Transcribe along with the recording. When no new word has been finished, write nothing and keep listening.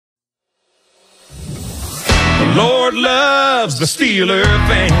Lord loves the Steeler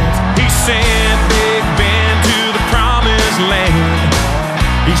fans. He sent Big Ben to the promised land.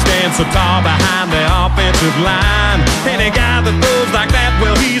 He stands so tall behind the offensive line. Any guy that throws like that,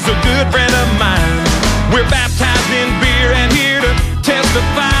 well, he's a good friend of mine. We're baptized in beer and here to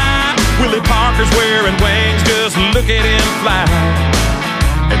testify. Willie Parker's wearing wings, just look at him fly.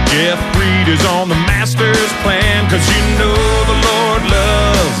 And Jeff Reed is on the master's plan, 'cause you know the Lord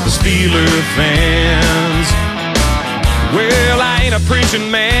loves the Steeler fans. Well, I ain't a preaching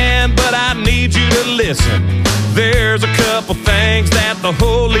man, but I need you to listen. There's a couple things that the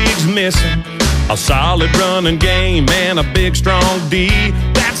whole league's missing. A solid running game and a big strong D.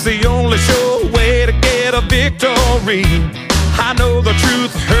 That's the only sure way to get a victory. I know the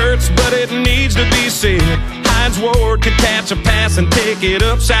truth hurts, but it needs to be said. Hines Ward can catch a pass and take it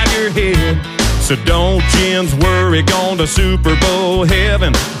upside your head. So don't gins worry, going to Super Bowl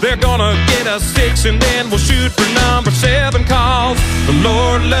heaven. They're gonna get us 6 and then we'll shoot for number 7, 'cause the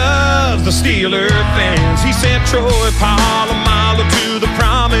Lord loves the Steeler fans. He sent Troy Polamalu to the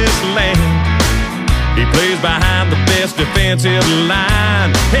promised land. He plays behind the best defensive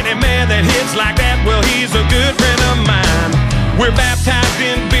line. Any man that hits like that, well, he's a good friend of mine. We're baptized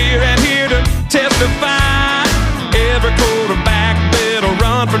in beer and here to testify. Every quarterback better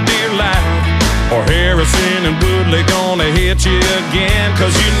run for dear life, or Harrison and Woodley gonna hit you again,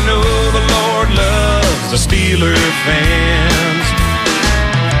 'cause you know the Lord loves the Steeler fans.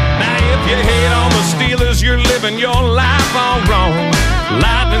 Now if you hate on the Steelers, you're living your life all wrong.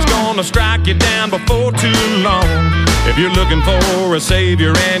 Lightning's gonna strike you down before too long. If you're looking for a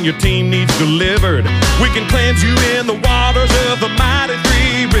savior and your team needs delivered, we can cleanse you in the waters of the mighty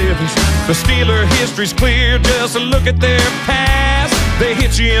 3 rivers. The Steeler history's clear, just look at their past. They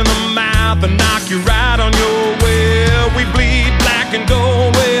hit you in the mouth and knock you right on your well. We bleed black and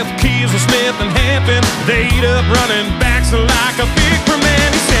gold with Keys of Smith and Hampton. They eat up running backs like a big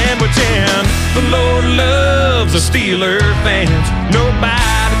Permane sandwich. And the Lord loves the Steeler fans.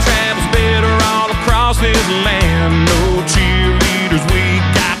 Nobody travels better all across this land. No cheerleaders, we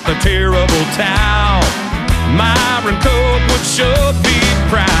got the terrible towel. Myron Cope would sure be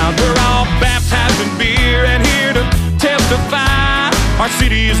proud. We're all baptized in beer and here to testify. Our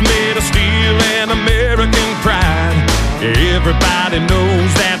city is made of steel and American pride. Everybody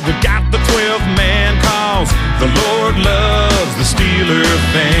knows that we got the 12-man cause the Lord loves the Steeler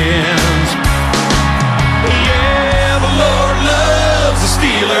fans. Yeah, the Lord loves the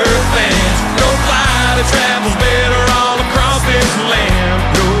Steeler fans. Nobody travels better all across this land.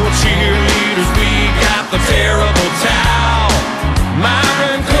 No cheerleaders, we got the terrible towel.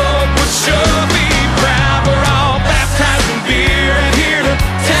 Myron Cope would sure be proud. We're all baptized in beer and here to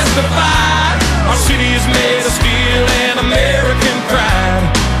testify. Our city is made of steel and American pride.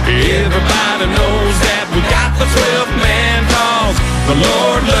 Everybody knows that we got the 12-man cause the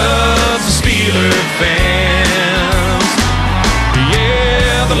Lord loves the Steeler fans.